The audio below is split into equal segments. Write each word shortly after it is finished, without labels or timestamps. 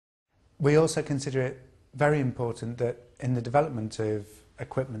We also consider it very important that in the development of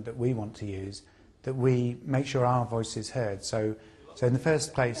equipment that we want to use, that we make sure our voice is heard. So in the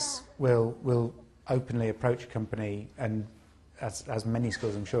first place, we'll openly approach a company, and as many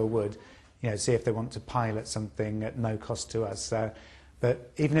schools I'm sure would, see if they want to pilot something at no cost to us.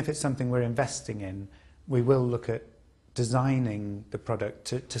 But even if it's something we're investing in, we will look at designing the product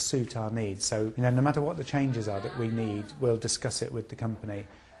to suit our needs. So no matter what the changes are that we need, we'll discuss it with the company,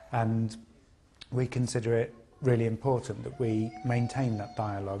 and we consider it really important that we maintain that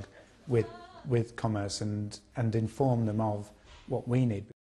dialogue with Commerce and inform them of what we need.